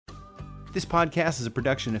This podcast is a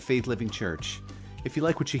production of Faith Living Church. If you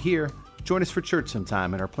like what you hear, join us for church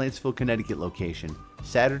sometime at our Plantsville, Connecticut location,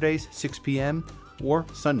 Saturdays, 6 p.m., or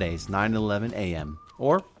Sundays, 9 and 11 a.m.,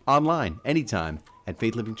 or online anytime at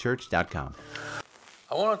faithlivingchurch.com.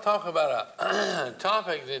 I want to talk about a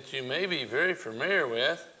topic that you may be very familiar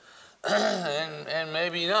with and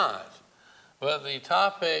maybe not, but the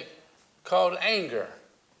topic called anger.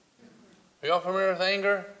 Are y'all familiar with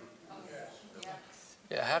anger? Yes.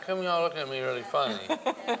 Yeah, how come y'all looking at me really funny?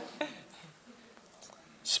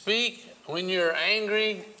 Speak when you're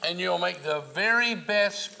angry and you'll make the very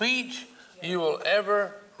best speech you will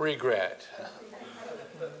ever regret.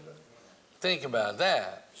 Think about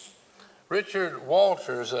that. Richard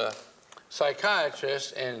Walters, a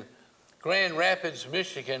psychiatrist in Grand Rapids,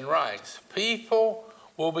 Michigan, writes, "People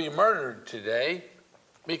will be murdered today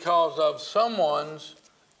because of someone's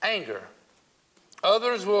anger.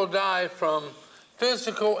 Others will die from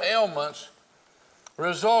physical ailments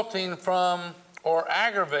resulting from or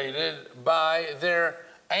aggravated by their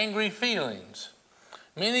angry feelings.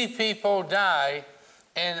 Many people die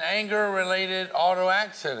in anger-related auto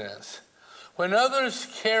accidents. When others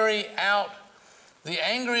carry out the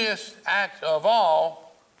angriest act of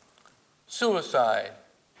all, suicide,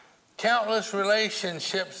 countless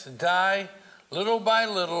relationships die little by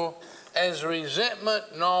little as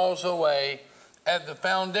resentment gnaws away at the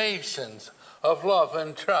foundations of love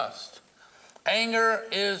and trust. Anger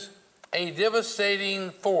is a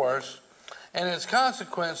devastating force, and its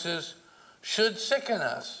consequences should sicken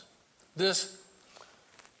us." This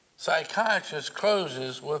psychiatrist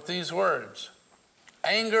closes with these words: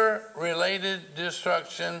 "Anger-related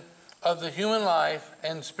destruction of the human life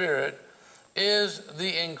and spirit is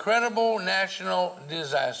the incredible national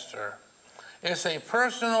disaster. It's a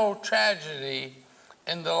personal tragedy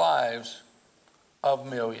in the lives of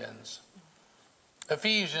millions."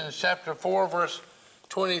 Ephesians chapter 4, verse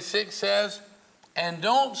 26 says, "And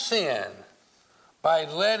don't sin by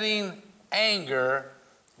letting anger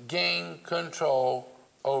gain control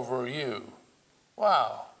over you."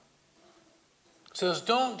 Wow. It says,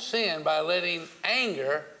 don't sin by letting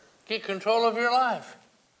anger get control of your life.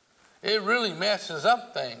 It really messes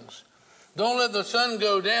up things. Don't let the sun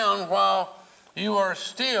go down while you are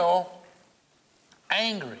still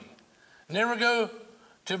angry. Never go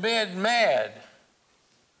to bed mad.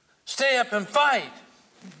 Stay up and fight,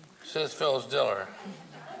 says Phyllis Diller.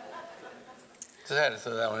 Just had to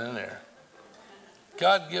throw that one in there.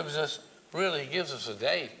 God gives us a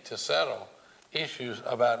date to settle issues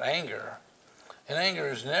about anger. And anger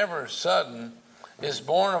is never sudden. It's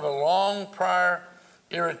born of a long prior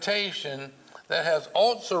irritation that has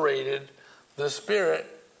ulcerated the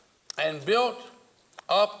spirit and built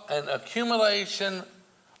up an accumulation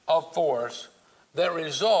of force that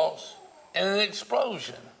results in an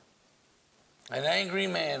explosion. An angry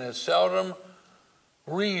man is seldom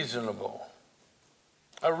reasonable.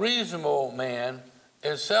 A reasonable man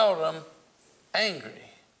is seldom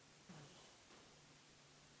angry.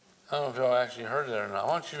 I don't know if y'all actually heard that or not.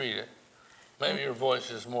 Why don't you read it? Maybe your voice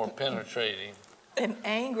is more penetrating. An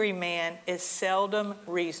angry man is seldom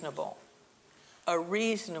reasonable. A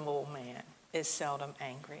reasonable man is seldom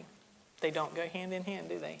angry. They don't go hand in hand,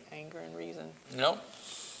 do they? Anger and reason. Nope.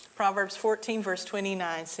 Proverbs 14, verse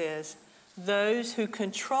 29 says, "Those who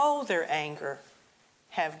control their anger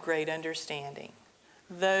have great understanding.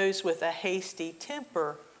 Those with a hasty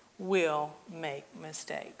temper will make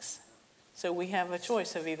mistakes." So we have a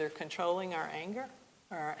choice of either controlling our anger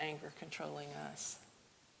or our anger controlling us.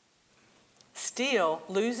 Steel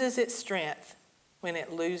loses its strength when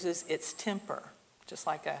it loses its temper, just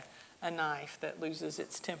like a knife that loses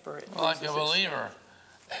its temper. Like a believer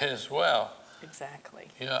as well. Exactly.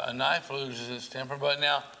 You know, a knife loses its temper, but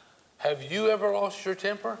now, have you ever lost your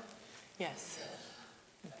temper? Yes.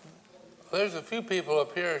 There's a few people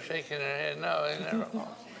up here shaking their head. No, they never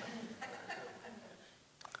lost.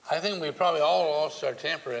 I think we probably all lost our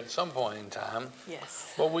temper at some point in time.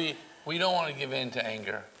 Yes. But we don't want to give in to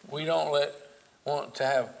anger. We don't want to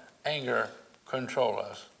have anger control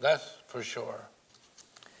us. That's for sure.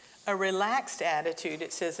 A relaxed attitude,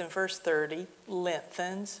 it says in verse 30,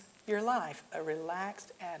 lengthens your life. A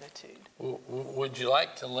relaxed attitude. Would you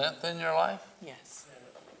like to lengthen your life? Yes.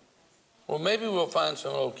 Well, maybe we'll find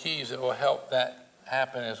some little keys that will help that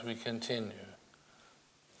happen as we continue.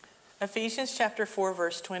 Ephesians chapter 4,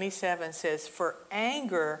 verse 27 says, "For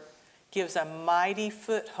anger gives a mighty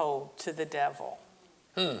foothold to the devil."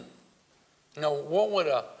 Now, what would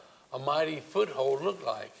a mighty foothold look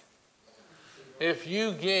like? If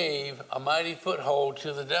you gave a mighty foothold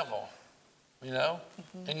to the devil,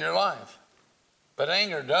 in your life. But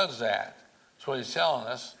anger does that. That's what he's telling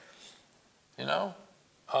us. You know,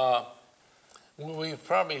 we've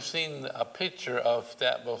probably seen a picture of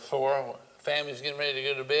that before. Family's getting ready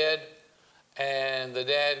to go to bed, and the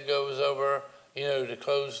dad goes over, to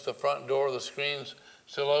close the front door. The screen's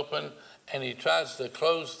still open, and he tries to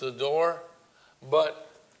close the door,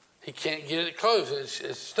 but he can't get it closed.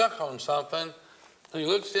 It's stuck on something. He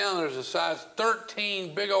looks down, there's a size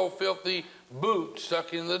 13 big old filthy boot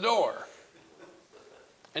stuck in the door.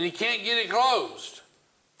 And he can't get it closed.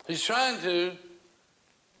 He's trying to,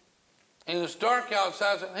 and it's dark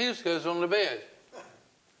outside, so he just goes on the bed.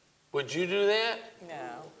 Would you do that?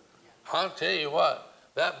 No. I'll tell you what,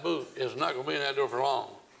 that boot is not going to be in that door for long.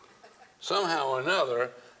 Somehow or another,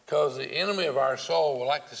 because the enemy of our soul would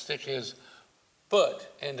like to stick his foot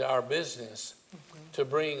into our business to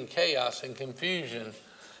bring chaos and confusion.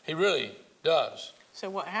 He really does. So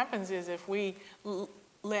what happens is if we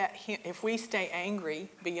stay angry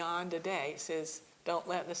beyond a day, it says, don't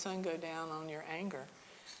let the sun go down on your anger,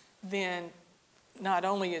 then not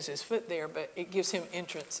only is his foot there, but it gives him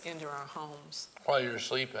entrance into our homes. While you're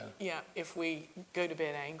sleeping. Yeah, if we go to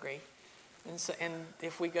bed angry. And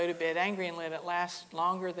if we go to bed angry and let it last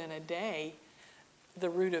longer than a day,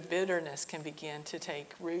 the root of bitterness can begin to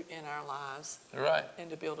take root in our lives. Right.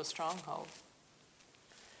 And to build a stronghold.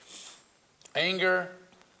 Anger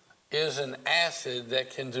is an acid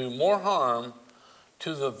that can do more harm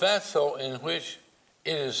to the vessel in which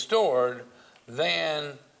it is stored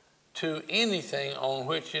than to anything on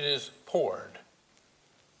which it is poured.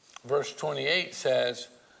 Verse 28 says,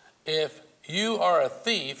 if you are a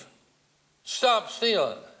thief, stop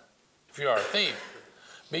stealing. If you are a thief,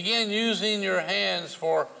 begin using your hands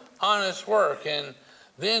for honest work and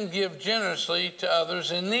then give generously to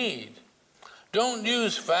others in need. Don't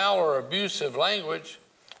use foul or abusive language.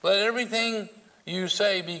 Let everything you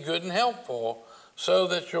say be good and helpful, so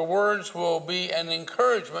that your words will be an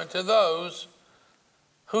encouragement to those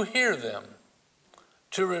who hear them.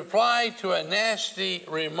 To reply to a nasty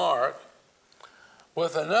remark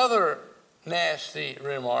with another nasty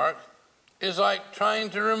remark is like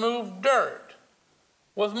trying to remove dirt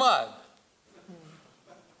with mud.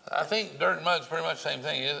 I think dirt and mud is pretty much the same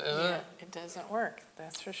thing, isn't it? It doesn't work,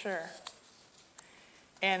 that's for sure.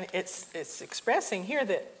 And it's expressing here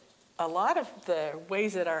that a lot of the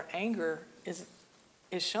ways that our anger is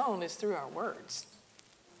shown is through our words,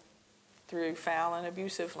 through foul and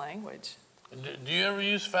abusive language. Do you ever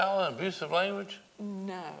use foul and abusive language?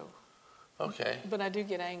 No. Okay. But I do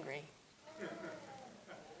get angry.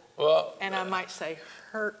 Well, and I might say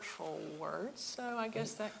hurtful words, so I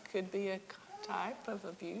guess that could be a type of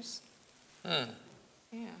abuse. Yeah.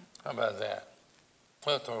 How about that?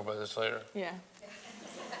 We'll talk about this later. Yeah.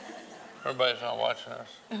 Everybody's not watching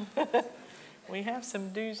us. We have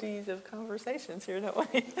some doozies of conversations here,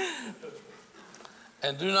 don't we?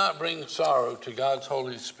 And do not bring sorrow to God's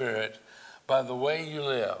Holy Spirit by the way you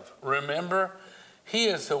live. Remember, he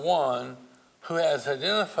is the one who has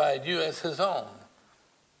identified you as his own,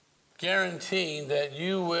 guaranteeing that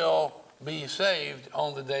you will be saved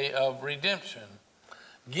on the day of redemption.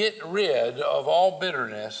 Get rid of all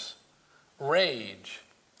bitterness, rage,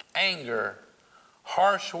 anger,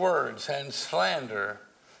 harsh words, and slander,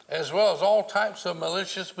 as well as all types of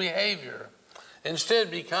malicious behavior.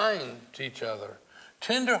 Instead, be kind to each other,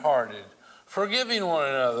 tender-hearted, forgiving one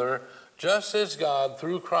another, just as God,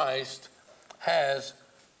 through Christ, has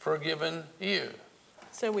forgiven you.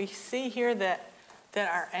 So we see here that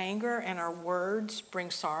our anger and our words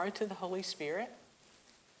bring sorrow to the Holy Spirit.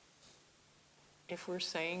 If we're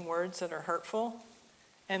saying words that are hurtful,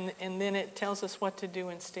 and then it tells us what to do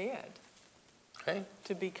instead. Okay.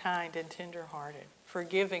 To be kind and tender-hearted,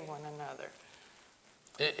 forgiving one another.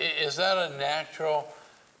 Is that a natural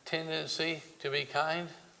tendency to be kind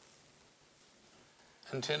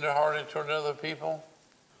and tender-hearted toward other people?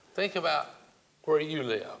 Think about where you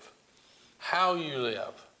live, how you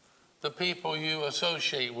live, the people you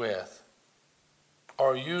associate with.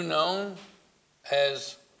 Are you known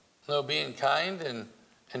as being kind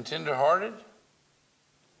and tender-hearted?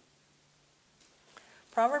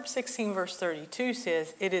 Proverbs 16 verse 32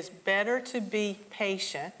 says, it is better to be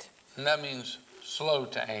patient. And that means slow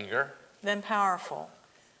to anger. Than powerful.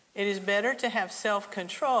 It is better to have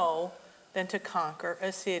self-control than to conquer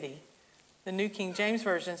a city. The New King James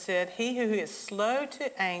Version said, he who is slow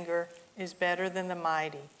to anger is better than the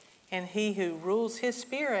mighty, and he who rules his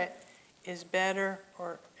spirit is better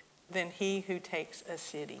than he who takes a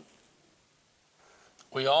city.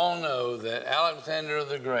 We all know that Alexander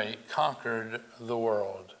the Great conquered the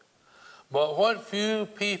world. But what few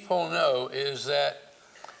people know is that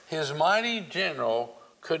his mighty general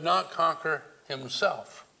could not conquer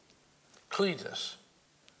himself, Cletus.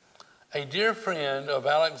 a dear friend of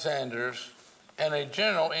Alexander's and a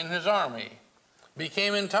general in his army,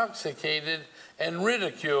 became intoxicated and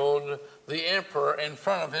ridiculed the emperor in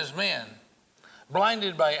front of his men.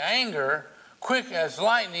 Blinded by anger, quick as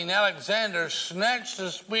lightning, Alexander snatched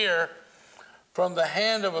a spear from the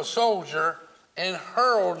hand of a soldier and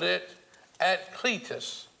hurled it at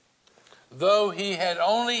Cletus. Though he had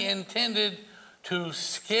only intended to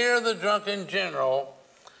scare the drunken general,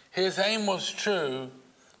 his aim was true,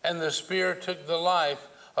 and the spear took the life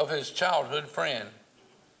of his childhood friend.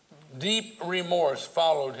 Deep remorse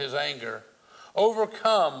followed his anger.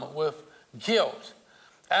 Overcome with guilt,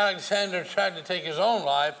 Alexander tried to take his own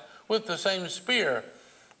life with the same spear,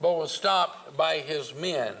 but was stopped by his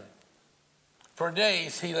men. For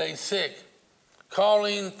days he lay sick,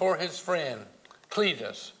 calling for his friend,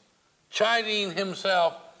 Cletus, chiding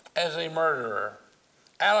himself as a murderer.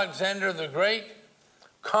 Alexander the Great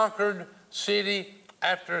conquered city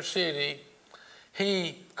after city.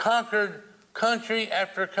 He conquered country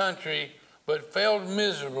after country, but failed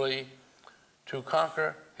miserably to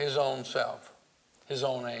conquer his own self, his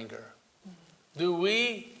own anger. Do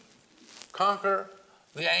we conquer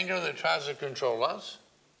the anger that tries to control us?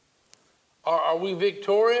 Are we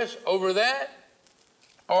victorious over that?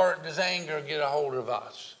 Or does anger get a hold of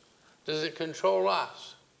us? Does it control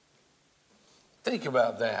us? Think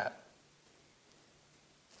about that.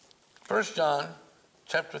 1 John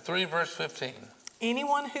chapter 3, verse 15.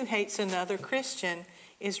 Anyone who hates another Christian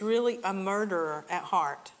is really a murderer at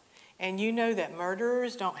heart. And you know that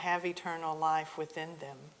murderers don't have eternal life within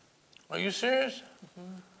them. Are you serious?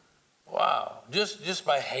 Wow. Just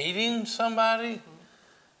by hating somebody,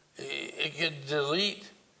 it could delete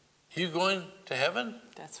you going to heaven?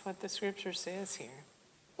 That's what the scripture says here.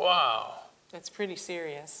 Wow. That's pretty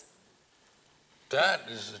serious. That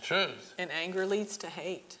is the truth. And anger leads to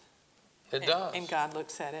hate. It does. And God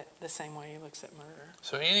looks at it the same way he looks at murder.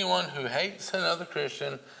 So anyone who hates another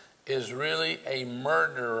Christian is really a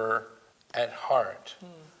murderer at heart.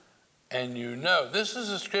 And you know, this is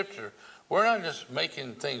a scripture. We're not just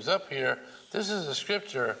making things up here. This is a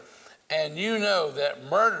scripture. And you know that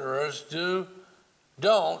murderers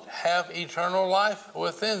don't have eternal life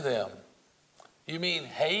within them. You mean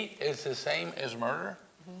hate is the same as murder?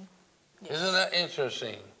 Yes. Isn't that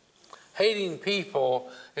interesting? Hating people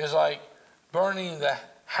is like burning the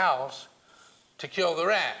house to kill the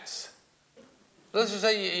rats. Let's just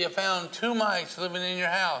say you found 2 mice living in your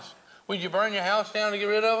house. Would you burn your house down to get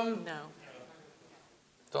rid of them? No.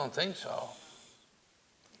 Don't think so.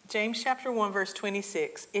 James chapter 1, verse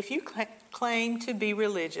 26. If you claim to be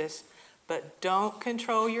religious, but don't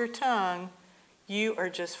control your tongue, you are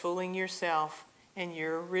just fooling yourself, and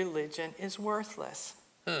your religion is worthless.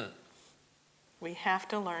 We have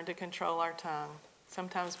to learn to control our tongue.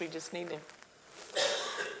 Sometimes we just need to.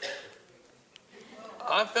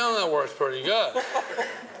 I found that works pretty good.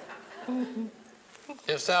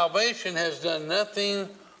 If salvation has done nothing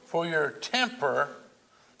for your temper,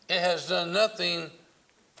 it has done nothing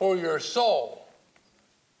for your soul.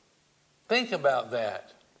 Think about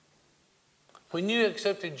that. When you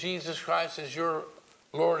accepted Jesus Christ as your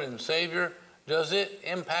Lord and Savior, does it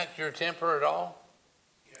impact your temper at all?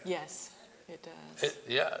 Yes, it does.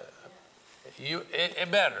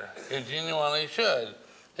 It better. It genuinely should.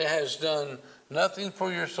 It has done nothing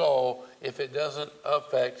for your soul if it doesn't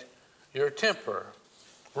affect your temper.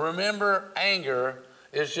 Remember, anger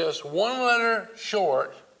is just one letter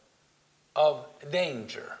short of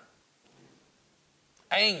danger.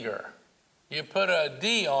 Anger. You put a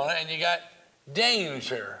D on it and you got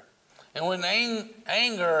danger. And when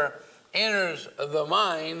anger enters the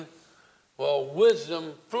mind, well,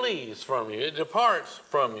 wisdom flees from you. It departs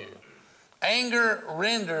from you. Anger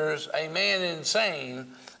renders a man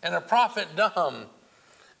insane and a prophet dumb.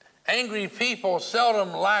 Angry people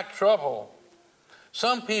seldom lack trouble.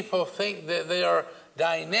 Some people think that they are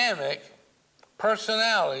dynamic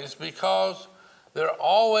personalities because they're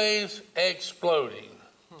always exploding.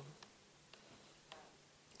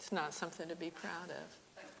 It's not something to be proud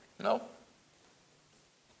of. Nope.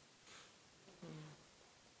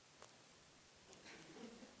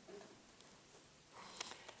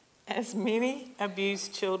 As many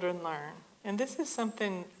abused children learn, and this is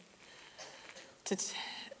something to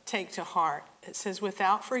take to heart. It says,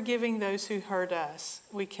 without forgiving those who hurt us,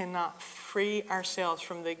 we cannot free ourselves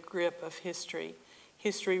from the grip of history.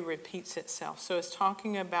 History repeats itself. So it's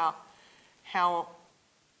talking about how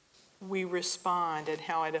we respond and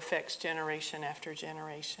how it affects generation after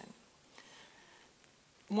generation.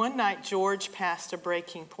 One night, George passed a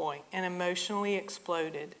breaking point and emotionally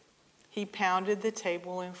exploded. He pounded the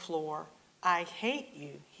table and floor. "I hate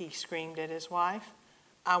you," he screamed at his wife.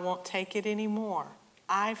 I won't take it anymore.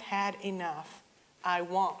 I've had enough. I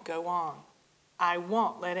won't go on. I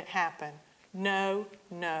won't let it happen. No,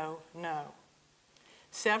 no, no.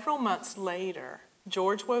 Several months later,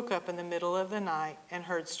 George woke up in the middle of the night and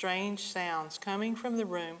heard strange sounds coming from the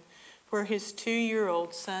room where his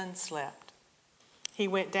 2-year-old son slept. He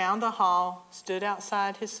went down the hall, stood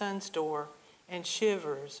outside his son's door, and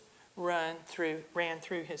shivers ran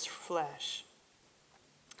through his flesh.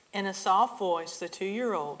 In a soft voice, the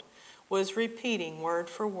 2-year-old was repeating word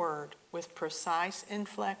for word with precise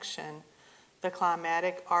inflection the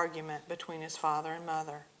climatic argument between his father and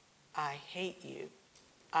mother. I hate you.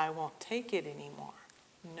 I won't take it anymore.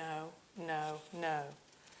 No, no, no.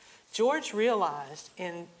 George realized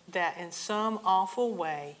that in some awful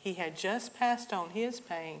way he had just passed on his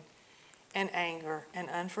pain and anger and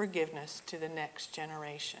unforgiveness to the next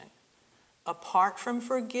generation. Apart from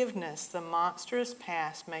forgiveness, the monstrous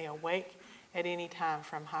past may awake at any time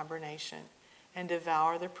from hibernation and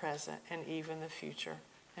devour the present and even the future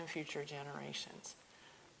and future generations.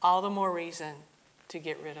 All the more reason to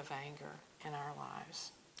get rid of anger in our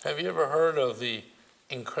lives. Have you ever heard of the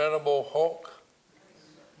Incredible Hulk?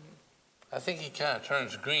 I think he kind of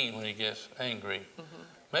turns green when he gets angry.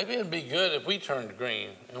 Maybe it'd be good if we turned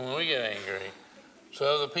green and when we get angry so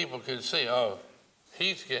other people could see, oh,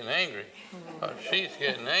 he's getting angry. Oh, she's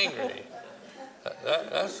getting angry.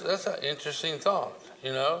 That's an interesting thought,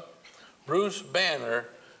 you know. Bruce Banner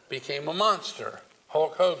became a monster.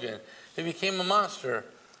 Hulk Hogan, he became a monster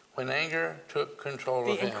when anger took control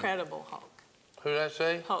of him. The Incredible Hulk. Who did I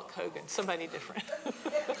say? Hulk Hogan, somebody different.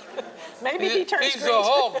 Maybe he turns He's green. a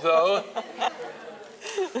Hulk, though.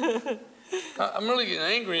 I'm really getting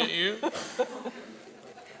angry at you.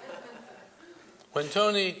 When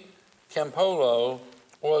Tony Campolo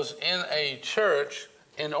was in a church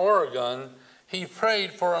in Oregon, he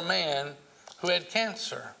prayed for a man who had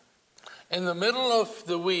cancer. In the middle of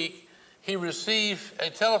the week, he received a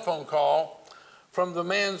telephone call from the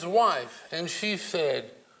man's wife, and she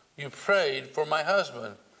said, "You prayed for my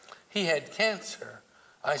husband. He had cancer."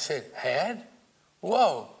 I said, "Had?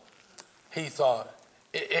 Whoa." He thought,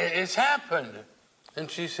 it's happened.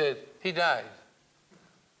 And she said, "He died."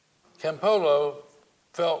 Campolo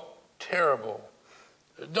felt terrible.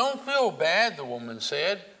 "Don't feel bad," the woman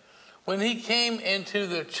said. When he came into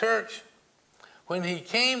the church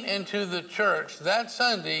that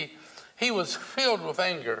Sunday, he was filled with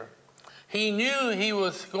anger. He knew he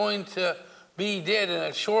was going to be dead in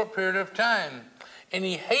a short period of time, and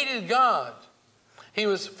he hated God. He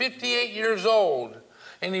was 58 years old,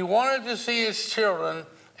 and he wanted to see his children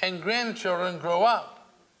and grandchildren grow up.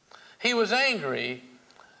 He was angry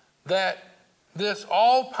that this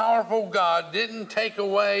all-powerful God didn't take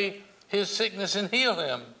away his sickness and heal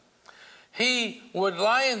him. He would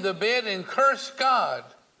lie in the bed and curse God.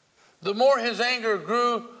 The more his anger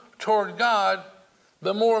grew toward God,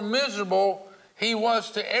 the more miserable he was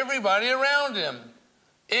to everybody around him.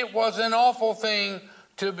 It was an awful thing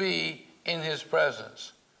to be in his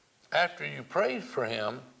presence. After you prayed for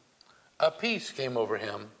him, a peace came over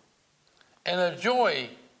him, and a joy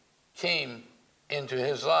came into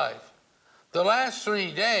his life. The last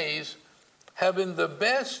 3 days have been the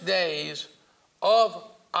best days of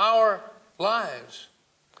our lives.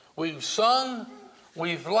 We've sung,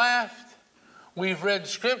 we've laughed, we've read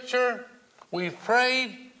scripture, we've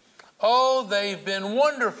prayed. Oh, they've been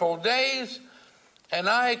wonderful days, and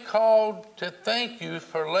I called to thank you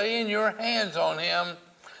for laying your hands on him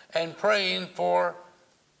and praying for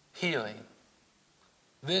healing.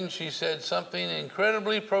 Then she said something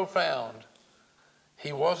incredibly profound.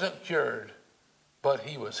 He wasn't cured, but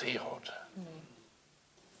he was healed.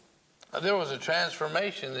 There was a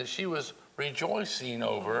transformation that she was rejoicing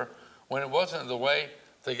over when it wasn't the way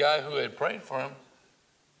the guy who had prayed for him,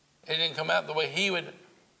 it didn't come out the way he would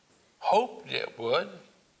hoped it would,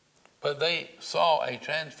 but they saw a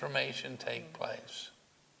transformation take place.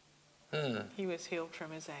 He was healed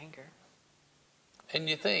from his anger. And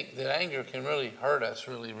you think that anger can really hurt us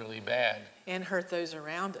really, really bad. And hurt those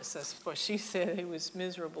around us. That's what she said. It was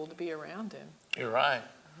miserable to be around him. You're right.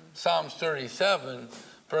 Psalms 37,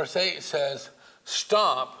 verse 8 says,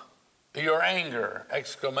 "Stop your anger!"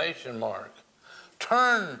 exclamation mark.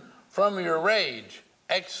 "Turn from your rage!"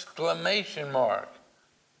 exclamation mark.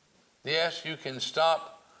 Yes, you can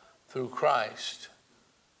stop through Christ.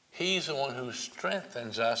 He's the one who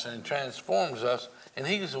strengthens us and transforms us, and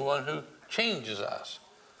he's the one who changes us.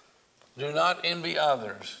 Do not envy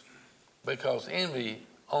others, because envy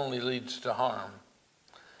only leads to harm.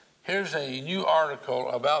 Here's a new article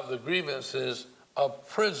about the grievances of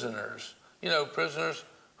prisoners. You know, prisoners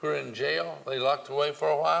who are in jail, they locked away for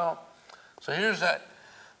a while. So here's that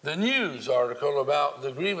the news article about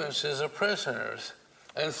the grievances of prisoners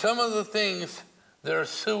and some of the things they're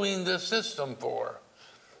suing the system for.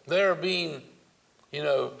 They're being,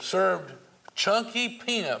 served chunky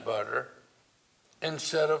peanut butter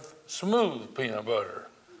instead of smooth peanut butter.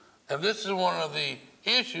 And this is one of the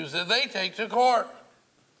issues that they take to court.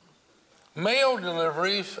 Mail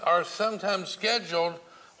deliveries are sometimes scheduled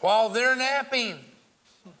while they're napping,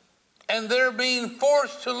 and they're being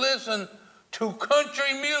forced to listen to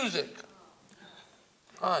country music.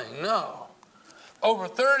 I know. Over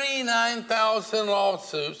 39,000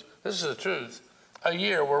 lawsuits, this is the truth, a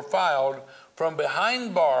year were filed from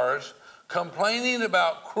behind bars complaining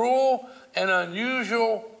about cruel and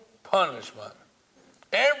unusual punishment.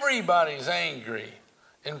 Everybody's angry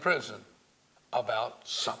in prison about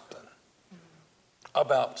something.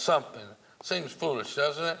 About something. Seems foolish,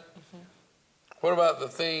 doesn't it? Mm-hmm. What about the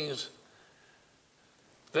things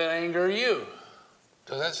that anger you?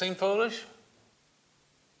 Does that seem foolish?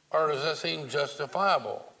 Or does that seem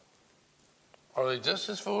justifiable? Are they just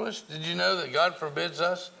as foolish? Did you know that God forbids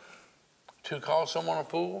us to call someone a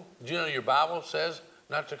fool? Did you know your Bible says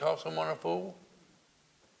not to call someone a fool?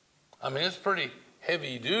 I mean, it's pretty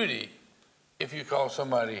heavy duty if you call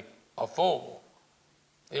somebody a fool.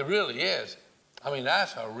 It really is. I mean,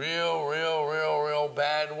 that's a real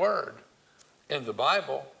bad word in the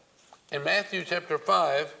Bible. In Matthew chapter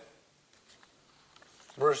 5,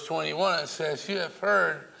 verse 21, it says, "You have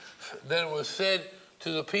heard that it was said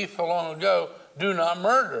to the people long ago, 'Do not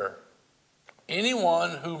murder.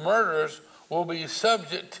 Anyone who murders will be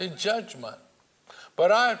subject to judgment.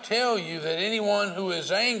 But I tell you that anyone who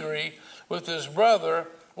is angry with his brother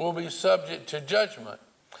will be subject to judgment.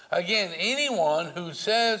 Again, anyone who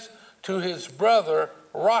says to his brother,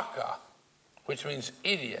 Raka,' which means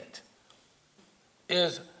idiot,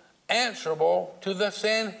 is answerable to the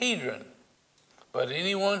Sanhedrin. But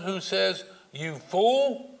anyone who says, 'You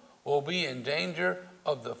fool,' will be in danger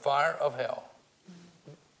of the fire of hell."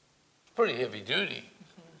 It's pretty heavy duty.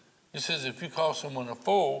 It says if you call someone a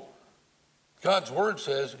fool, God's word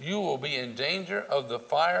says you will be in danger of the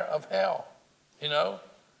fire of hell.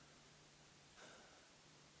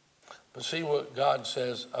 But see what God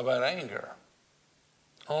says about anger.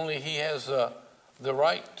 Only he has the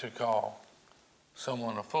right to call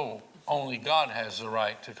someone a fool. Only God has the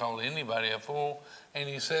right to call anybody a fool. And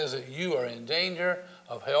he says that you are in danger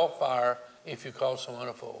of hellfire if you call someone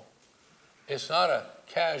a fool. It's not a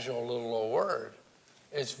casual little old word.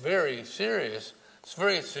 It's very serious. It's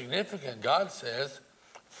very significant. God says,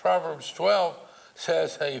 Proverbs 12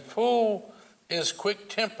 says, "A fool is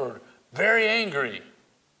quick-tempered, very angry.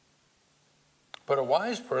 But a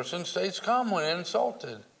wise person stays calm when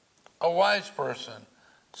insulted." A wise person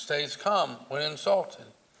stays calm when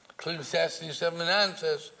insulted. Ecclesiastes 7:9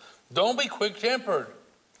 says, "Don't be quick-tempered,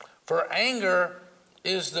 for anger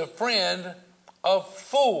is the friend of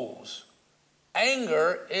fools."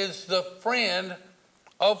 Anger is the friend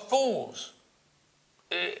of fools.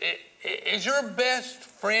 Is your best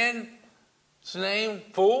friend's name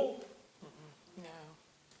Fool? No.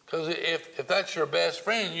 Because if that's your best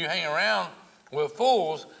friend, you hang around with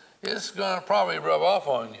fools, it's going to probably rub off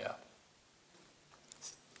on you.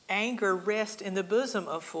 Anger rests in the bosom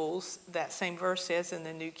of fools, that same verse says in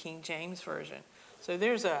the New King James Version. So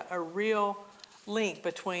there's a real link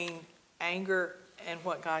between anger and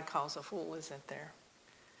what God calls a fool, isn't there?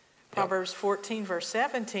 Yep. Proverbs 14, verse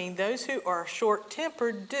 17, "Those who are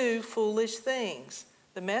short-tempered do foolish things."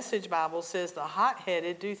 The Message Bible says the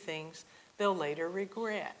hot-headed do things they'll later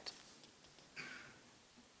regret.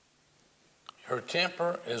 Your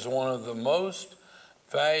temper is one of the most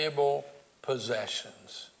valuable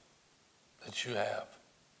possessions that you have.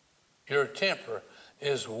 Your temper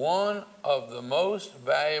is one of the most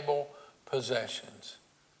valuable possessions.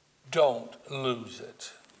 Don't lose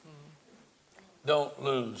it. Don't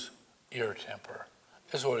lose your temper.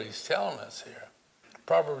 That's what he's telling us here.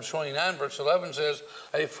 Proverbs 29, verse 11 says,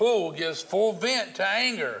 "A fool gives full vent to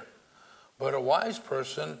anger, but a wise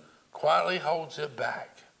person quietly holds it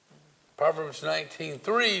back." Proverbs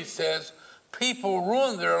 19:3 says, "People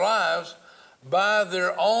ruin their lives by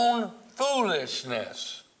their own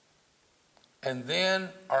foolishness and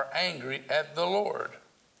then are angry at the Lord."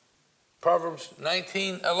 Proverbs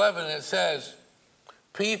 19:11, it says,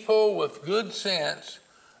 "People with good sense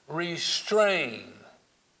restrain."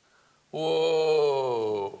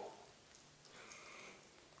 Whoa,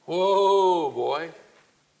 boy.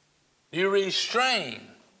 You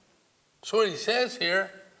restrain. That's what he says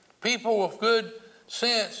here. People with good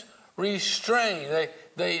sense restrain.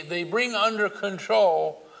 They bring under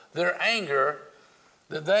control their anger,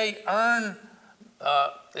 that they earn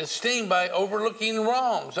esteem by overlooking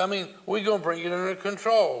wrongs. I mean, we're going to bring it under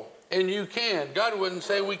control. And you can. God wouldn't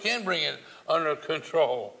say we can bring it under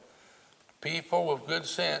control. People with good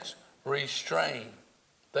sense restrain.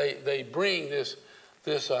 They bring this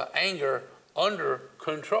anger under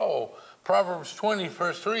control. Proverbs 20,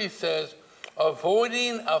 verse 3 says,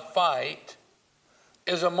 avoiding a fight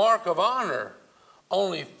is a mark of honor.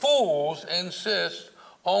 Only fools insist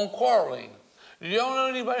on quarreling. Do y'all know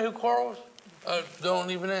anybody who quarrels?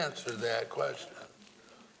 Don't even answer that question.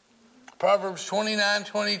 Proverbs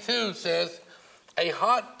 29:22 says, a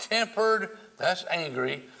hot-tempered, that's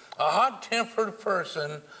angry, a hot-tempered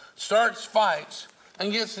person starts fights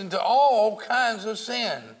and gets into all kinds of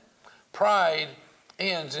sin. Pride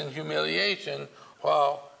ends in humiliation,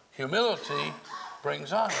 while humility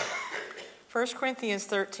brings honor. 1 Corinthians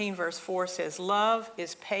 13, verse 4 says, love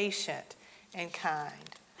is patient and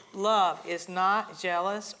kind. Love is not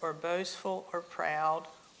jealous or boastful or proud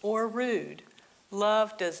or rude.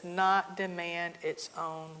 Love does not demand its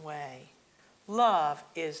own way. Love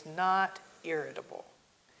is not irritable,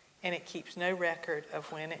 and it keeps no record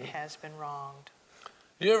of when it has been wronged.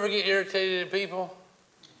 Do you ever get irritated at people?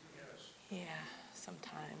 Yeah,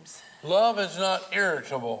 sometimes. Love is not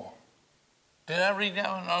irritable. Did I read that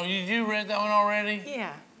one? Oh, you read that one already?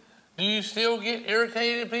 Yeah, Do you still get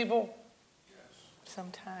irritated at people?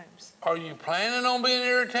 sometimes. Are you planning on being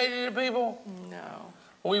irritated at people? No,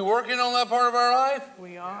 Are we working on that part of our life?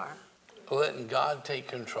 we are. Letting God take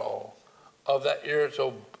control of that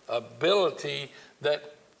irritability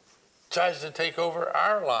that tries to take over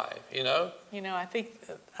our life, you know? You know, I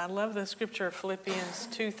love the scripture of Philippians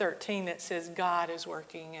 2:13 that says God is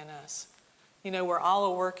working in us. You know, we're all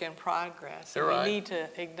a work in progress. You're right. We need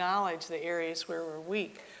to acknowledge the areas where we're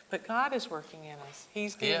weak. But God is working in us.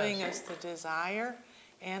 He's giving us the desire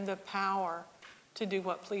and the power to do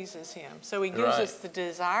what pleases Him. So He gives us the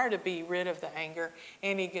desire to be rid of the anger,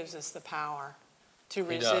 and He gives us the power to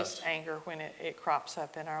resist anger when it crops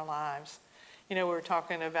up in our lives. You know, we were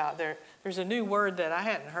talking about there's a new word that I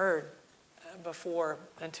hadn't heard before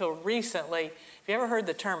until recently. Have you ever heard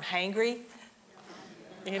the term hangry?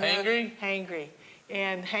 You know, hangry? Hangry.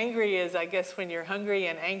 And hangry is, I guess, when you're hungry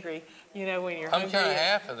and angry. You know, when you're hungry. I'm kind of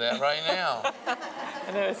half of that right now.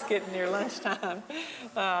 I know it's getting near lunchtime.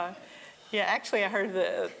 Yeah, actually, I heard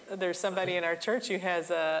that there's somebody in our church who has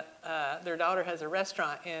their daughter has a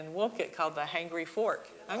restaurant in Wolcott called the Hangry Fork.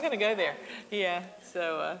 I'm going to go there. Yeah,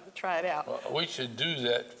 so try it out. Well, we should do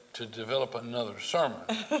that to develop another sermon.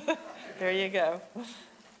 There you go.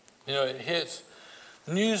 You know, it hits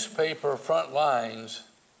newspaper front lines.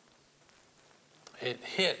 It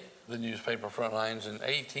hit the newspaper front lines in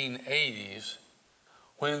 1880s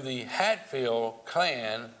when the Hatfield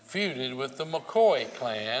clan feuded with the McCoy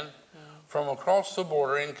clan from across the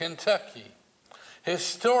border in Kentucky.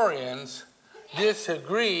 Historians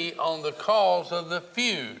disagree on the cause of the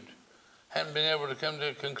feud. Haven't been able to come to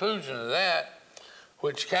a conclusion of that,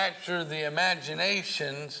 which captured the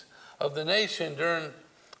imaginations of the nation during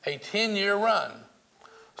a 10-year run.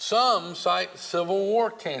 Some cite Civil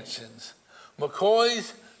War tensions.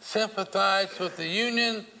 McCoys sympathized with the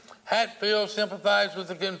Union, Hatfield sympathized with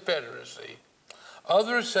the Confederacy.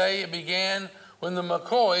 Others say it began when the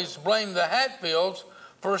McCoys blamed the Hatfields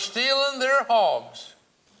for stealing their hogs.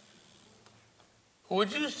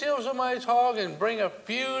 Would you steal somebody's hog and bring a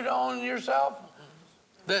feud on yourself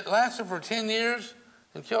that lasted for 10 years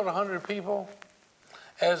and killed 100 people?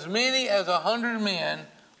 As many as 100 men,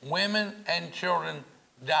 women, and children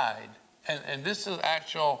died. And this is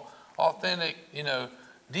actual authentic,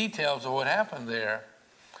 details of what happened there.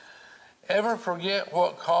 Ever forget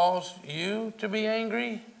what caused you to be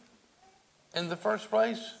angry in the first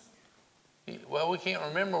place? Well, we can't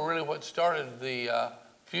remember really what started the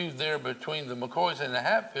feud there between the McCoys and the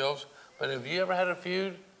Hatfields, but have you ever had a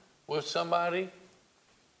feud with somebody?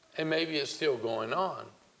 And maybe it's still going on.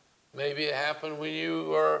 Maybe it happened when you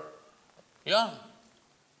were young.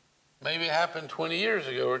 Maybe it happened 20 years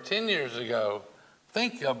ago or 10 years ago.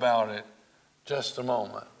 Think about it just a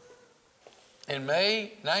moment. In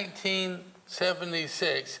May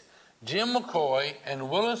 1976, Jim McCoy and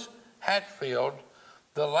Willis Hatfield,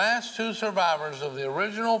 the last two survivors of the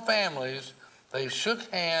original families, they shook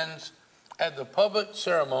hands at the public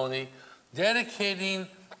ceremony dedicating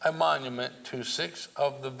a monument to 6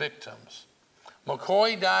 of the victims.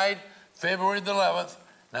 McCoy died February the 11th,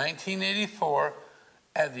 1984,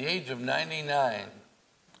 at the age of 99.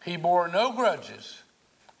 He bore no grudges,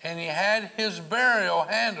 and he had his burial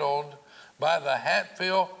handled by the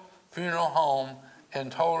Hatfield Funeral Home in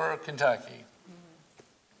Toler, Kentucky.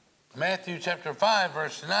 Matthew chapter 5,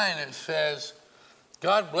 verse 9, it says,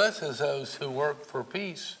 God blesses those who work for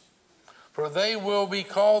peace, for they will be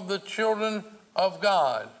called the children of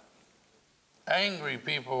God. Angry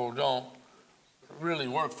people don't really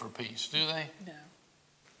work for peace, do they? No.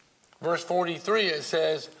 Verse 43, it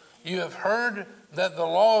says, you have heard that the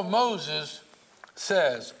law of Moses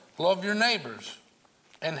says, love your neighbors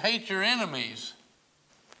and hate your enemies.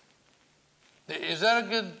 Is that a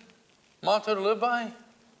good motto to live by?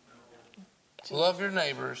 Love your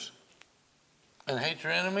neighbors and hate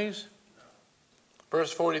your enemies?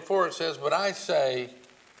 Verse 44, it says, but I say,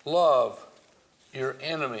 love your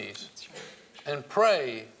enemies and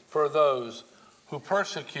pray for those who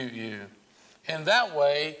persecute you. In that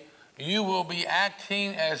way, you will be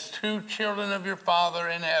acting as true children of your Father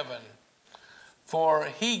in heaven. For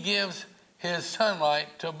he gives his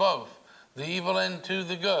sunlight to both the evil and to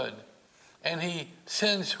the good. And he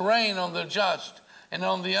sends rain on the just and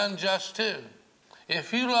on the unjust too.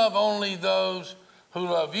 If you love only those who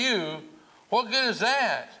love you, what good is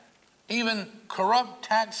that? Even corrupt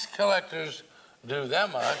tax collectors do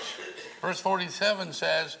that much. Verse 47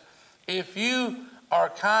 says, if you are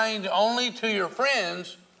kind only to your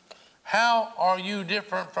friends, how are you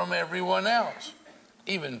different from everyone else?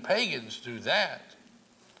 Even pagans do that.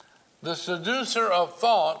 The seducer of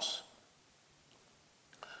thoughts,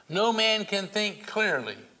 no man can think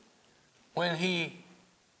clearly when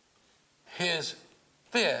his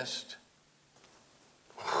fist,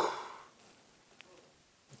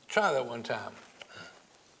 try that one time,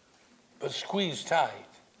 but squeeze tight.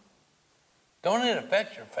 Don't it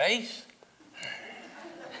affect your face?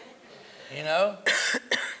 You know?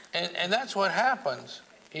 And that's what happens,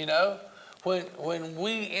 you know? When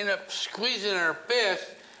we end up squeezing our fist,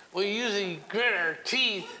 we usually grit our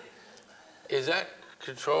teeth. Is that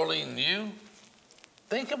controlling you?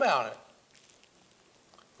 Think about it.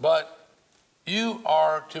 But you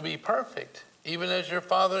are to be perfect, even as your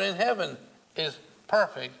Father in heaven is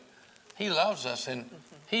perfect. He loves us and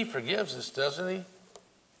he forgives us, doesn't he?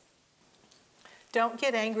 Don't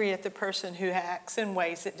get angry at the person who acts in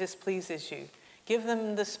ways that displeases you. Give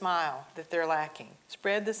them the smile that they're lacking.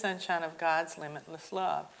 Spread the sunshine of God's limitless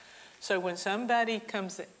love. So when somebody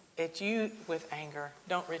comes at you with anger,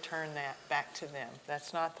 don't return that back to them.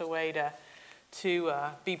 That's not the way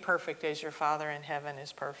to be perfect as your Father in heaven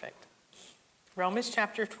is perfect. Romans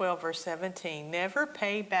chapter 12, verse 17, never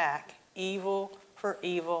pay back evil for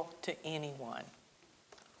evil to anyone.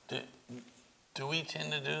 Do we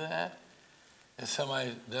tend to do that? If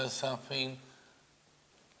somebody does something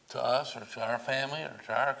to us or to our family or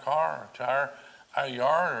to our car or to our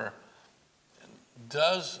yard,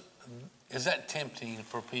 is that tempting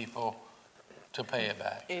for people to pay it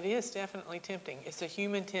back? It is definitely tempting. It's a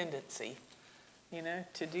human tendency,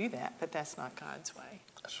 to do that, but that's not God's way.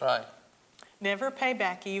 That's right. Never pay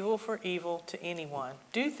back evil for evil to anyone.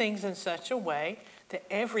 Do things in such a way that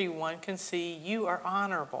everyone can see you are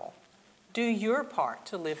honorable. Do your part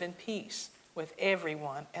to live in peace with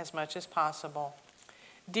everyone as much as possible.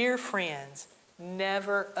 Dear friends,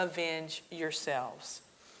 never avenge yourselves.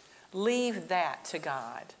 Leave that to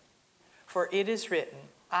God. For it is written,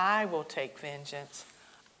 I will take vengeance.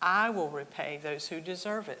 I will repay those who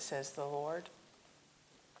deserve it, says the Lord.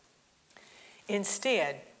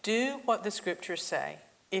 Instead, do what the scriptures say.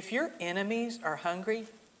 If your enemies are hungry,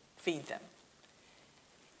 feed them.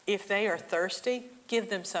 If they are thirsty, give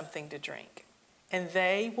them something to drink, and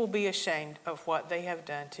they will be ashamed of what they have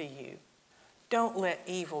done to you. Don't let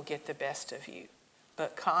evil get the best of you,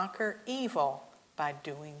 but conquer evil by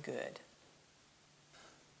doing good.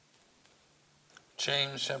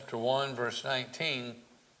 James chapter 1, verse 19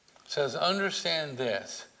 says, understand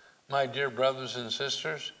this, my dear brothers and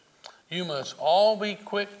sisters, you must all be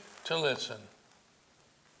quick to listen,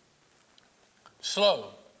 slow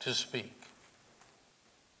to speak,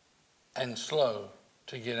 and slow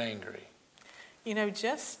to get angry.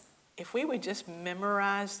 If we would just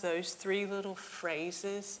memorize those 3 little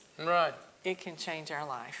phrases, right, it can change our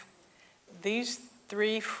life. These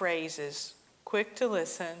 3 phrases, quick to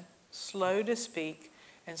listen, slow to speak,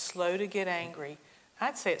 and slow to get angry,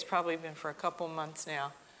 I'd say it's probably been for a couple months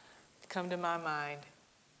now, come to my mind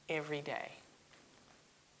every day.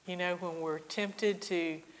 When we're tempted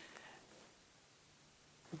to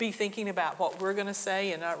be thinking about what we're going to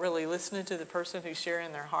say and not really listening to the person who's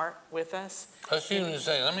sharing their heart with us. Let's even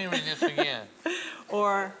say, let me read this again.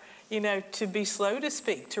 Or, to be slow to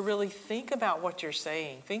speak, to really think about what you're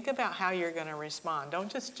saying. Think about how you're going to respond. Don't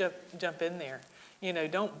just jump in there.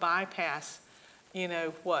 Don't bypass,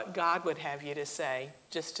 what God would have you to say,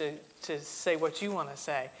 just to say what you want to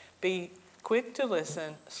say. Be quick to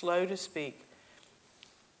listen, slow to speak,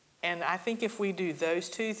 And I think if we do those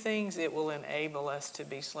two things, it will enable us to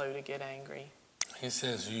be slow to get angry. He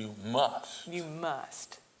says you must. You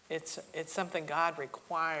must. It's something God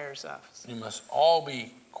requires of us. You must all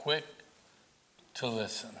be quick to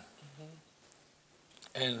listen.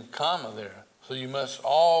 And comma there. So you must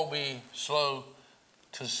all be slow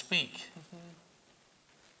to speak.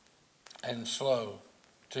 And slow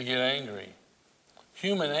to get angry.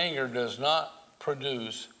 Human anger does not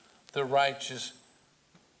produce the righteousness,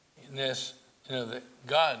 that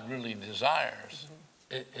God really desires.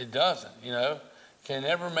 It doesn't, Can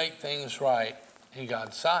never make things right in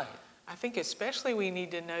God's sight. I think especially we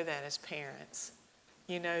need to know that as parents.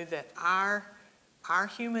 That our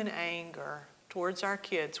human anger towards our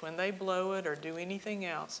kids, when they blow it or do anything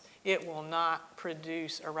else, it will not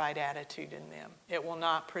produce a right attitude in them. It will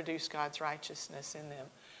not produce God's righteousness in them.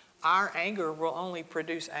 Our anger will only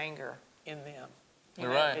produce anger in them.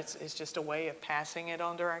 You're right. It's just a way of passing it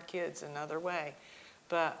on to our kids another way.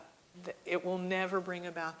 But it will never bring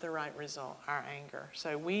about the right result, our anger.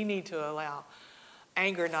 So we need to allow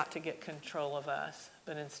anger not to get control of us,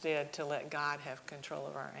 but instead to let God have control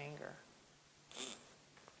of our anger.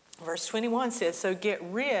 Verse 21 says, so get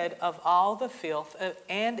rid of all the filth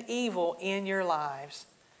and evil in your lives.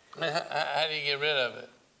 How do you get rid of it?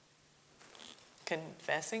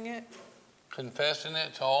 Confessing it. Confessing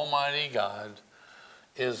it to Almighty God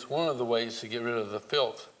is one of the ways to get rid of the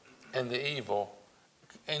filth and the evil.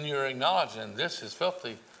 And you're acknowledging this is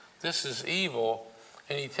filthy, this is evil.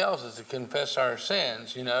 And he tells us to confess our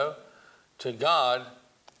sins, to God,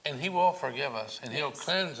 and he will forgive us, and he'll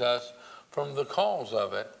cleanse us from the cause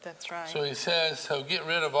of it. That's right. So he says, so get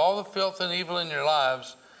rid of all the filth and evil in your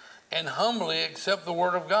lives and humbly accept the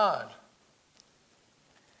word of God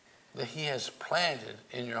that he has planted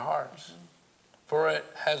in your hearts. For it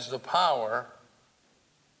has the power,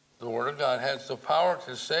 the word of God has the power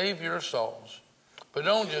to save your souls. But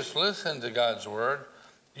don't just listen to God's word.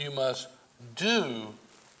 You must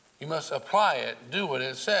apply it, do what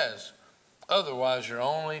it says. Otherwise, you're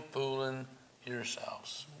only fooling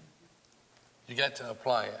yourselves. You got to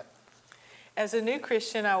apply it. As a new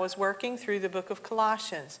Christian, I was working through the book of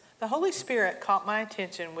Colossians. The Holy Spirit caught my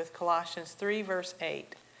attention with Colossians 3, verse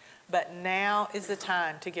 8. But now is the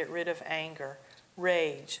time to get rid of anger,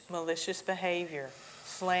 rage, malicious behavior,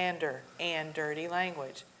 slander, and dirty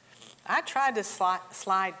language. I tried to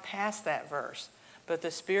slide past that verse, but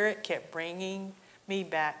the Spirit kept bringing me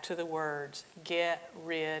back to the words, get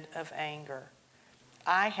rid of anger.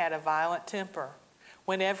 I had a violent temper.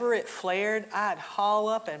 Whenever it flared, I'd haul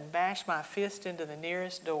up and bash my fist into the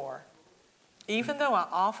nearest door. Even though I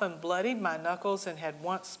often bloodied my knuckles and had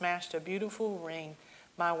once smashed a beautiful ring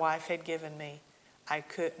my wife had given me, I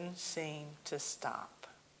couldn't seem to stop.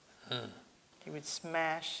 He would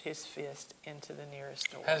smash his fist into the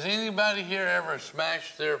nearest door. Has anybody here ever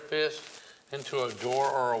smashed their fist into a door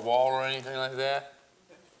or a wall or anything like that?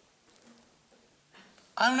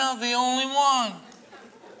 I'm not the only one.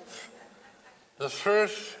 The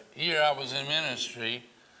first year I was in ministry,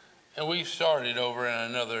 and we started over in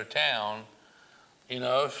another town, and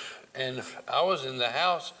I was in the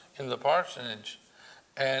house in the parsonage,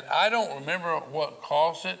 and I don't remember what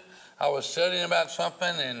caused it. I was studying about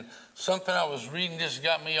something, and something I was reading just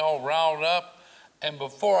got me all riled up, and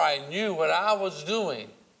before I knew what I was doing,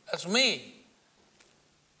 that's me,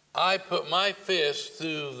 I put my fist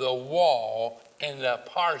through the wall in the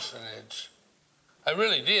parsonage. I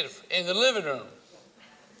really did, in the living room.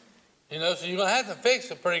 So you're going to have to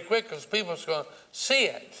fix it pretty quick because people's going to see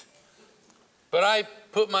it. But I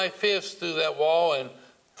put my fist through that wall, and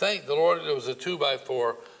thank the Lord it was a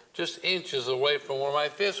 2x4, just inches away from where my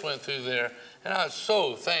fist went through there. And I was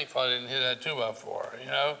so thankful I didn't hit that 2x4,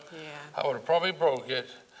 Yeah. I would have probably broke it,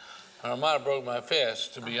 or I might have broke my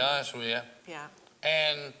fist, to be honest with you. Yeah.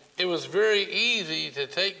 And it was very easy to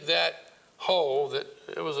take that hole that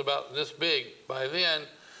it was about this big by then.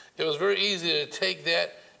 It was very easy to take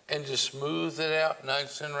that and just smooth it out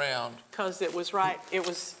nice and round. Because it was right. It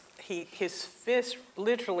was his fist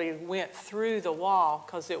literally went through the wall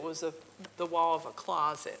because it was the wall of a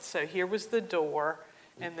closet. So here was the door,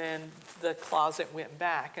 and then the closet went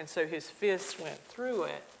back, and so his fist went through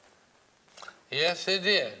it. Yes, it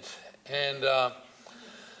did. And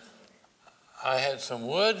I had some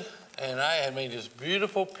wood, and I had made this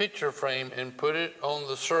beautiful picture frame and put it on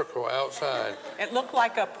the circle outside. It looked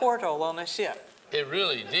like a portal on a ship. It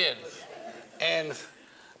really did. And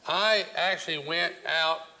I actually went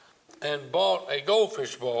out and bought a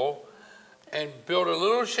goldfish bowl and built a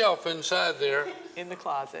little shelf inside there. In the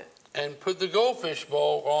closet. And put the goldfish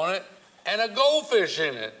bowl on it and a goldfish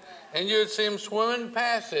in it. And you'd see them swimming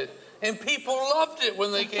past it. and people loved it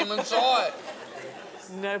when they came and saw it.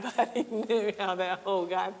 Nobody knew how that hole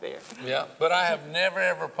got there. Yeah, but I have never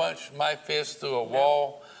ever punched my fist through a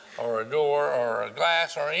wall or a door or a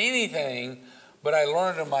glass or anything, but I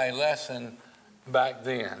learned my lesson back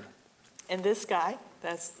then. And this guy,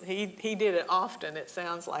 he did it often, it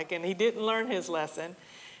sounds like, and he didn't learn his lesson.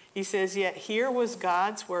 He says, yet here was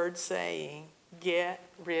God's word saying, get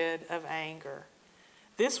rid of anger.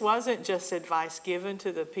 This wasn't just advice given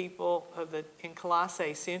to the people in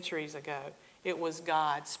Colossae centuries ago. It was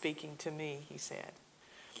God speaking to me, he said.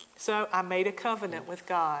 So I made a covenant with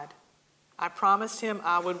God. I promised him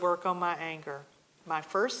I would work on my anger. My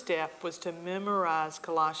first step was to memorize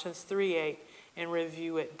Colossians 3:8 and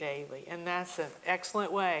review it daily. And that's an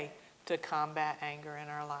excellent way to combat anger in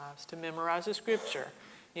our lives, to memorize the scripture.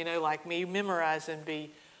 You know, like me memorizing,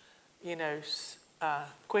 be,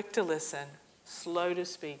 quick to listen, slow to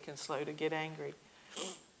speak, and slow to get angry.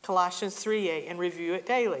 Colossians 3:8, and review it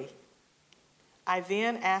daily. I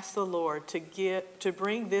then asked the Lord to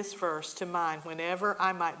bring this verse to mind whenever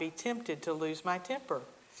I might be tempted to lose my temper.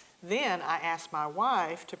 Then I asked my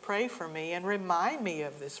wife to pray for me and remind me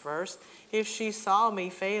of this verse if she saw me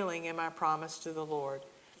failing in my promise to the Lord.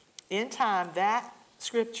 In time, that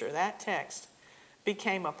scripture, that text,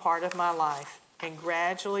 became a part of my life, and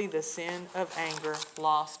gradually the sin of anger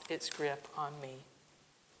lost its grip on me.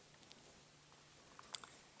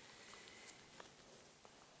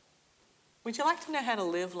 Would you like to know how to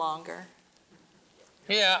live longer?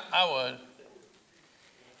 Yeah, I would.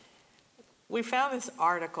 We found this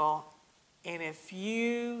article, and if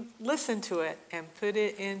you listen to it and put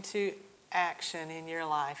it into action in your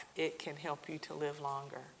life, it can help you to live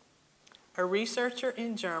longer. A researcher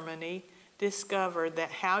in Germany discovered that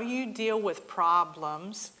how you deal with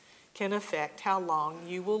problems can affect how long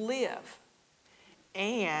you will live,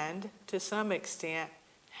 and to some extent,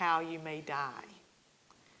 how you may die.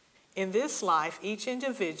 In this life, each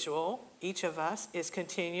individual, each of us, is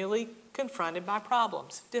continually confronted by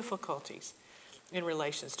problems, difficulties in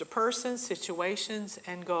relations to persons, situations,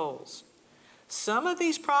 and goals. Some of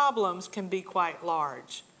these problems can be quite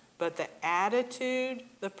large, but the attitude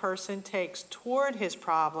the person takes toward his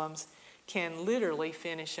problems can literally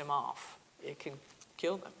finish him off. It can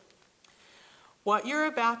kill them. What you're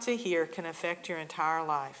about to hear can affect your entire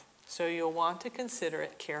life, so you'll want to consider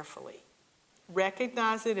it carefully.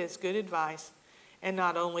 Recognize it as good advice, and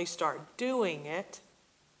not only start doing it,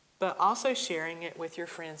 but also sharing it with your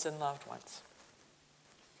friends and loved ones.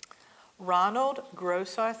 Ronald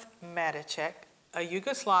Grosarth Maticek, a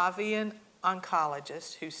Yugoslavian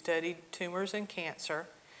oncologist who studied tumors and cancer,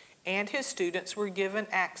 and his students were given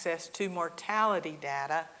access to mortality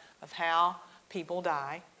data of how people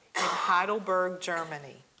die in Heidelberg,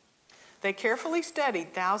 Germany. They carefully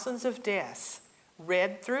studied thousands of deaths,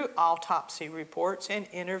 read through autopsy reports, and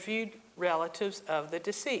interviewed relatives of the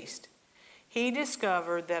deceased. He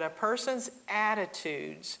discovered that a person's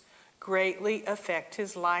attitudes greatly affect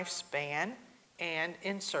his lifespan, and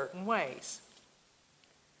in certain ways.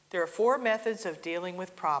 There are 4 methods of dealing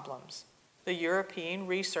with problems. The European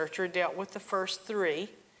researcher dealt with the first 3.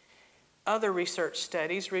 Other research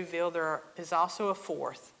studies reveal there is also a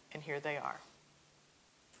 4th, and here they are.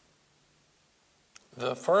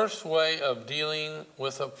 The first way of dealing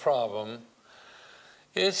with a problem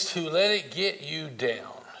is to let it get you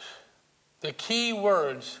down. The key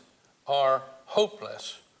words are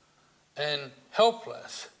hopeless and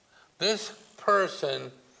helpless. This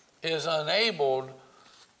person is unable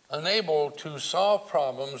to solve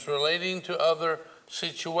problems relating to other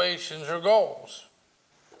situations or goals.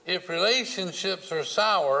 If relationships are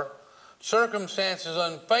sour, circumstances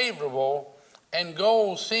unfavorable, and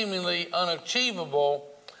goals seemingly unachievable,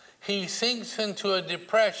 he sinks into a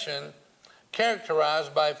depression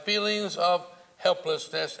characterized by feelings of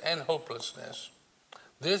helplessness and hopelessness.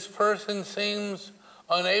 This person seems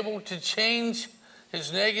unable to change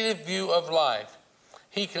his negative view of life.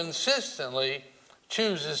 He consistently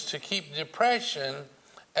chooses to keep depression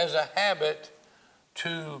as a habit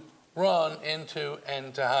to run into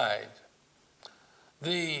and to hide.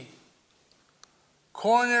 The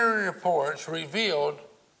coronary reports revealed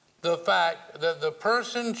the fact that the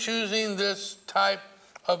person choosing this type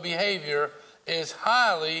of behavior is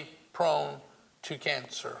highly prone to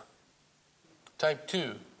cancer. Type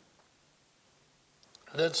 2.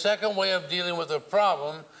 The second way of dealing with a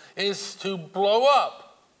problem is to blow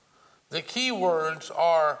up. The key words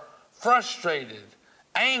are frustrated,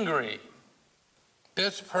 angry.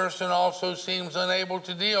 This person also seems unable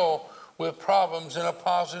to deal with problems in a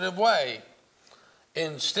positive way.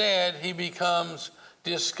 Instead, he becomes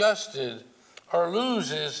disgusted or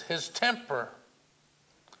loses his temper.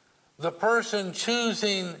 the person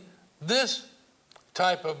choosing this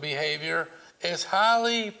type of behavior is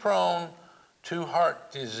highly prone to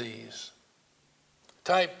heart disease.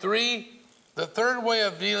 Type 3, the third way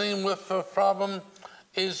of dealing with the problem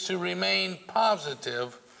is to remain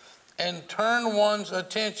positive and turn one's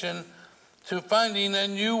attention to finding a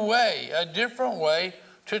new way, a different way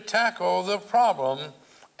to tackle the problem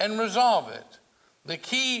and resolve it. The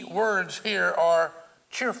key words here are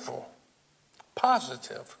cheerful,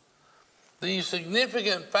 positive. The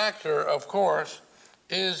significant factor, of course,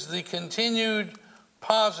 is the continued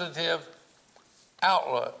positive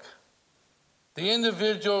outlook. The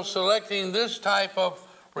individual selecting this type of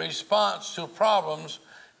response to problems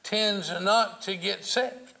tends not to get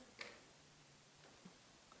sick.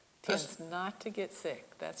 Tends not to get sick.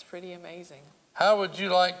 That's pretty amazing. How would you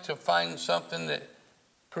like to find something that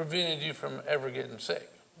prevented you from ever getting sick?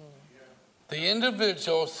 The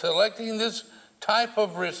individual selecting this type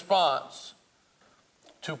of response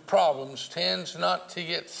to problems tends not to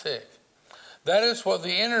get sick. That is what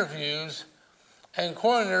the interviews and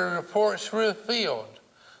coroner reports revealed.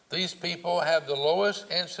 These people have the lowest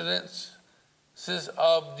incidences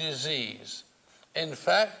of disease. In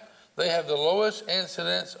fact, they have the lowest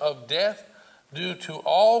incidence of death due to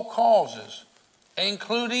all causes,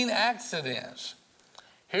 including accidents.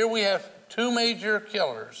 Here we have two major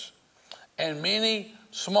killers and many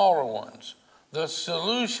smaller ones. The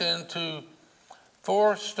solution to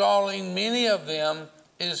forestalling many of them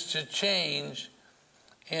is to change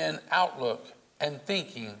in outlook and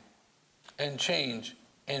thinking and change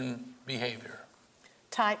in behavior.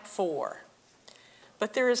 Type 4.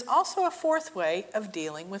 But there is also a fourth way of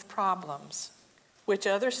dealing with problems, which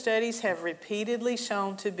other studies have repeatedly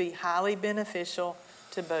shown to be highly beneficial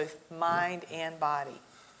to both mind and body.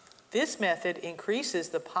 This method increases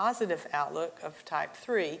the positive outlook of type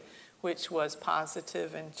 3, which was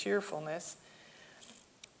positive and cheerfulness.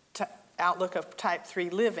 Outlook of type 3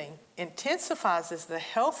 living intensifies the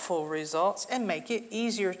healthful results and make it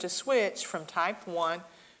easier to switch from type 1,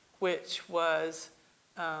 which was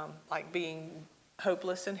like being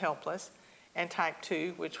hopeless and helpless, and type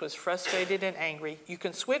 2, which was frustrated and angry. You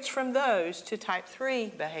can switch from those to type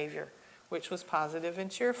 3 behavior, which was positive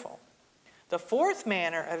and cheerful. The fourth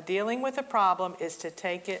manner of dealing with a problem is to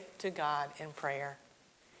take it to God in prayer.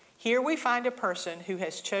 Here we find a person who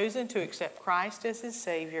has chosen to accept Christ as his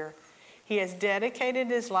Savior. He has dedicated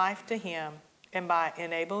his life to him, and by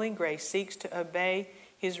enabling grace seeks to obey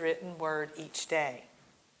his written word each day.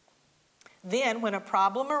 Then, when a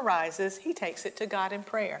problem arises, he takes it to God in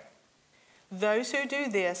prayer. Those who do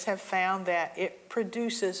this have found that it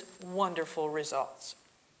produces wonderful results.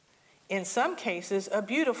 In some cases, a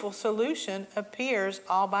beautiful solution appears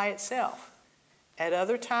all by itself. At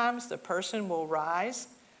other times, the person will rise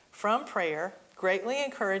from prayer, greatly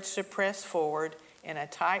encouraged to press forward in a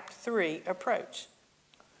type 3 approach.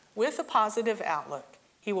 With a positive outlook,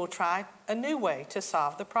 he will try a new way to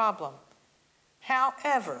solve the problem.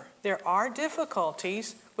 However, there are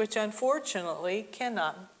difficulties which unfortunately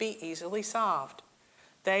cannot be easily solved.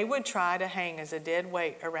 They would try to hang as a dead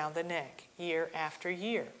weight around the neck year after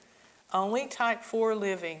year. Only type 4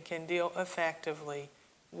 living can deal effectively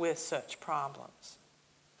with such problems.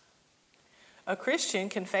 A Christian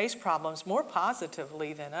can face problems more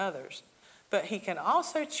positively than others, but he can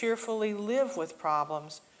also cheerfully live with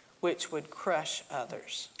problems which would crush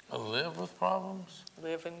others. Live with problems?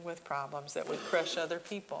 Living with problems that would crush other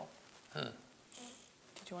people. Did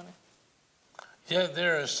you want to? Yeah,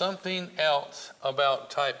 there is something else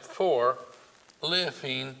about type 4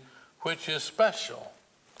 living which is special.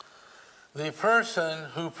 The person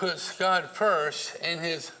who puts God first in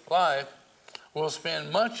his life will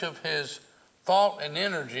spend much of his thought and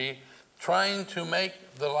energy trying to make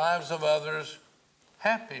the lives of others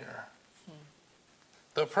happier.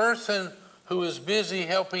 The person who is busy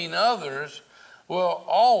helping others will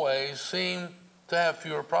always seem to have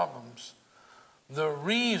fewer problems. The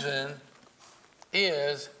reason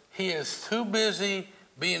is he is too busy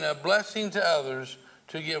being a blessing to others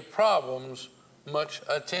to give problems much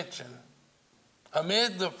attention.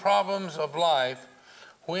 Amid the problems of life,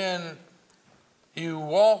 when you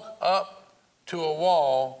walk up to a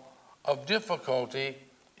wall of difficulty,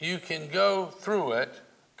 you can go through it,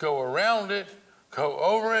 go around it, go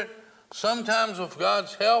over it. Sometimes with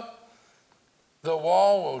God's help, the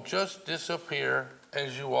wall will just disappear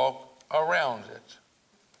as you walk around it.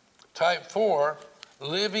 Type 4,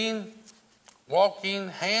 living, walking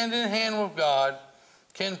hand in hand with God,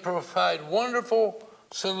 can provide wonderful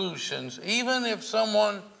solutions, even if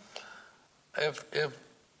someone,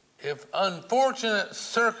 if unfortunate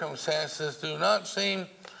circumstances do not seem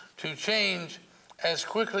to change as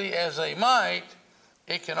quickly as they might,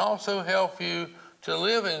 it can also help you to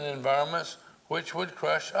live in environments which would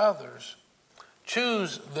crush others.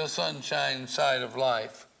 Choose the sunshine side of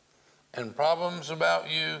life, and problems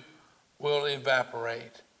about you will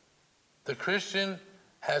evaporate. The Christian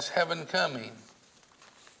has heaven coming.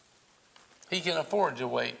 He can afford to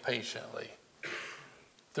wait patiently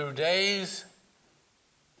through days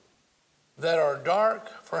that are dark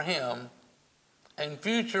for him, and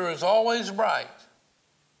future is always bright.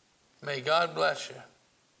 May God bless you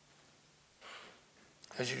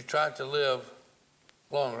as you try to live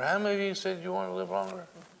longer. How many of you said you want to live longer?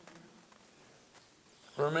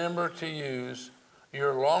 Remember to use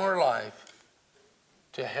your longer life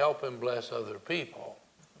to help and bless other people.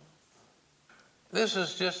 This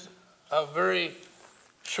is just a very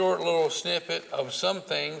short little snippet of some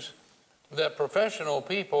things that professional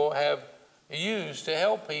people have used to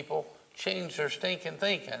help people change their stinking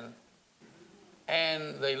thinking.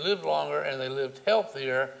 And they lived longer and they lived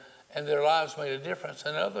healthier, and their lives made a difference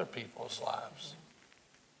in other people's lives.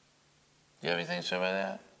 Do you have anything to say about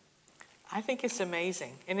that? I think it's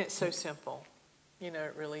amazing, and it's so simple. You know,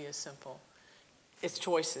 it really is simple. It's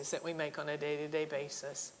choices that we make on a day-to-day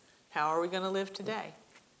basis. How are we going to live today?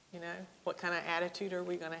 You know, what kind of attitude are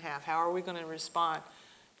we going to have? How are we going to respond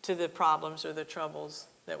to the problems or the troubles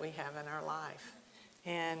that we have in our life?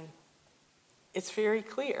 And it's very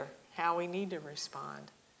clear how we need to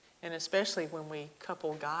respond. And especially when we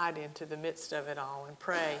couple God into the midst of it all and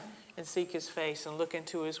pray and seek his face and look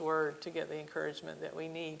into his word to get the encouragement that we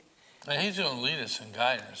need. And he's going to lead us and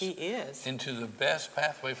guide us. He is. Into the best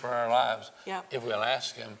pathway for our lives. Yep. If we'll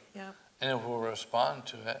ask him. Yep. And if we'll respond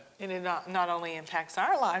to it. And it not only impacts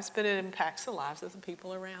our lives, but it impacts the lives of the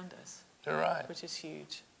people around us. You're right. Which is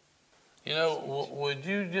huge. You know, would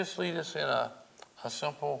you just lead us in a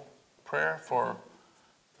simple prayer for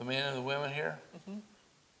the men and the women here? Mm-hmm.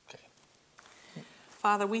 Okay.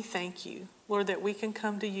 Father, we thank you, Lord, that we can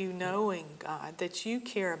come to you knowing, God, that you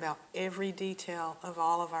care about every detail of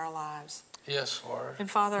all of our lives. Yes, Lord.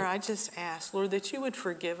 And Father, I just ask, Lord, that you would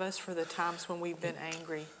forgive us for the times when we've been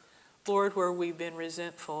angry. Lord, where we've been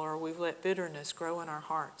resentful or we've let bitterness grow in our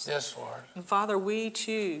hearts. Yes, Lord. And Father, we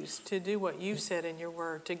choose to do what you said in your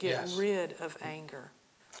word, to get rid of anger.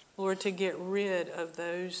 Lord, to get rid of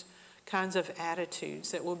those kinds of attitudes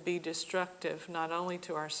that will be destructive, not only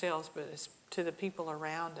to ourselves, but to the people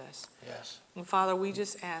around us. Yes. And Father, we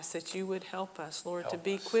just ask that you would help us, Lord, to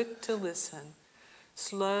be quick to listen,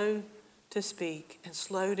 slow to speak, and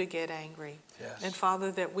slow to get angry. Yes. And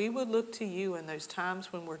Father, that we would look to you in those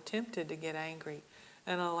times when we're tempted to get angry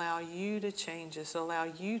and allow you to change us, allow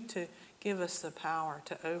you to give us the power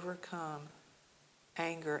to overcome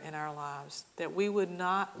anger in our lives, that we would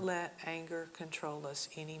not let anger control us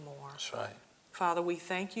anymore. That's right. Father, we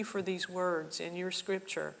thank you for these words in your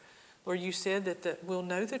scripture. Lord, you said that we'll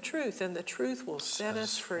know the truth and the truth will set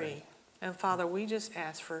us free. And Father, we just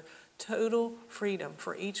ask for total freedom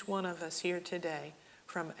for each one of us here today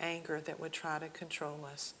from anger that would try to control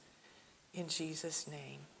us. In Jesus'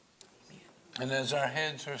 name, amen. And as our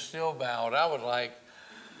heads are still bowed, I would like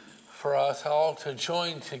for us all to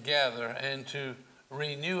join together and to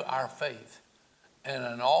renew our faith in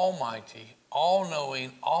an almighty,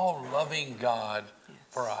 all-knowing, all-loving God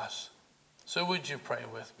for us. So would you pray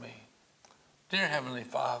with me? Dear Heavenly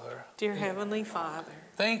Father. Dear Heavenly Father.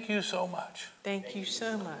 Thank you so much. Thank you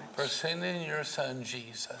so much. For sending your Son,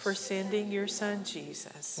 Jesus. For sending your Son,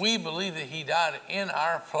 Jesus. We believe that he died in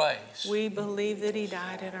our place. We believe that he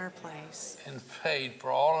died in our place. And paid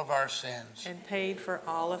for all of our sins. And paid for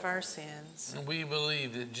all of our sins. And we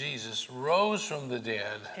believe that Jesus rose from the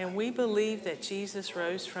dead. And we believe that Jesus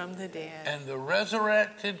rose from the dead. And the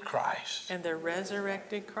resurrected Christ. And the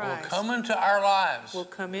resurrected Christ. Will come into our lives. Will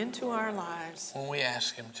come into our lives. When we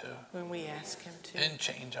ask him to. When we ask him to. And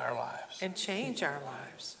change our lives. And change our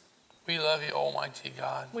lives. We love you, Almighty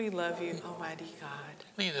God. We love you, Almighty God.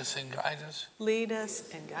 Lead us and guide us. Lead us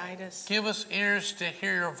and guide us. Give us ears to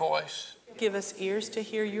hear your voice. Give us ears to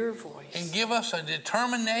hear your voice. And give us a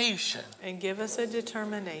determination. And give us a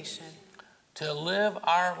determination. To live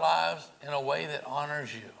our lives in a way that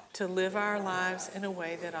honors you. To live our lives in a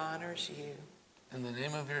way that honors you. In the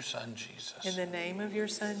name of your Son, Jesus. In the name of your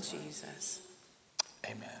Son, Jesus.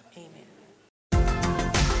 Amen. Amen.